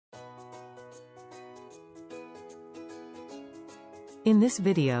In this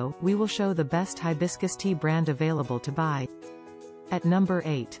video, we will show the best hibiscus tea brand available to buy. At number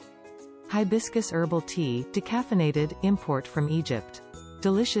 8. Hibiscus Herbal Tea, decaffeinated, import from Egypt.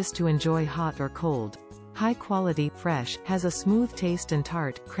 Delicious to enjoy hot or cold. High quality, fresh, has a smooth taste and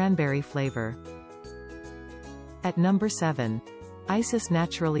tart, cranberry flavor. At number 7. Isis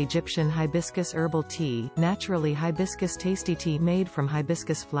Natural Egyptian Hibiscus Herbal Tea, naturally hibiscus tasty tea made from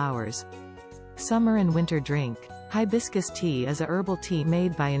hibiscus flowers. Summer and winter drink. Hibiscus tea is a herbal tea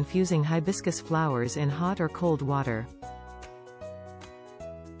made by infusing hibiscus flowers in hot or cold water.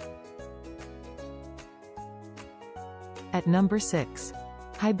 At number 6.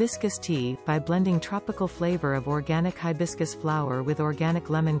 Hibiscus tea, by blending tropical flavor of organic hibiscus flower with organic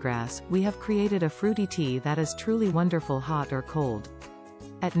lemongrass, we have created a fruity tea that is truly wonderful hot or cold.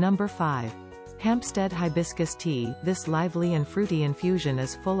 At number 5. HAMPSTEAD Hibiscus Tea, this lively and fruity infusion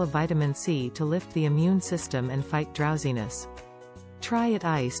is full of vitamin C to lift the immune system and fight drowsiness. Try it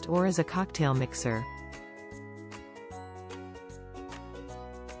iced or as a cocktail mixer.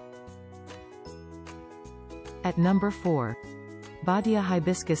 At number 4. Badia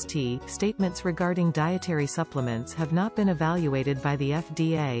Hibiscus Tea, statements regarding dietary supplements have not been evaluated by the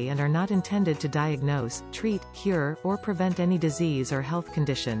FDA and are not intended to diagnose, treat, cure, or prevent any disease or health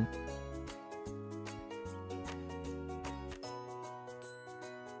condition.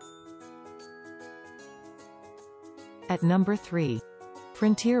 At number 3.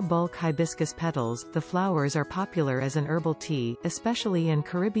 Frontier Bulk Hibiscus Petals, the flowers are popular as an herbal tea, especially in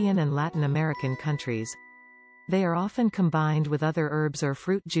Caribbean and Latin American countries. They are often combined with other herbs or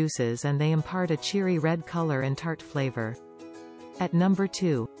fruit juices and they impart a cheery red color and tart flavor. At number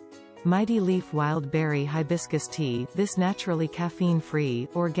 2. Mighty Leaf Wild Berry Hibiscus Tea, this naturally caffeine-free,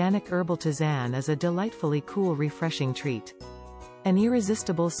 organic herbal tisane is a delightfully cool refreshing treat. An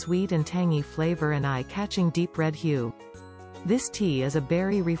irresistible sweet and tangy flavor and eye-catching deep red hue. This tea is a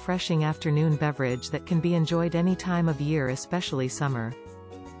berry refreshing afternoon beverage that can be enjoyed any time of year, especially summer.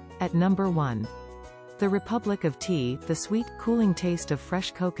 At number 1. The Republic of Tea, the sweet, cooling taste of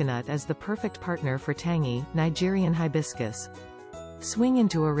fresh coconut is the perfect partner for tangy, Nigerian hibiscus. Swing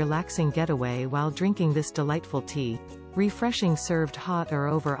into a relaxing getaway while drinking this delightful tea. Refreshing served hot or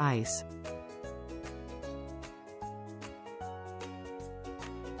over ice.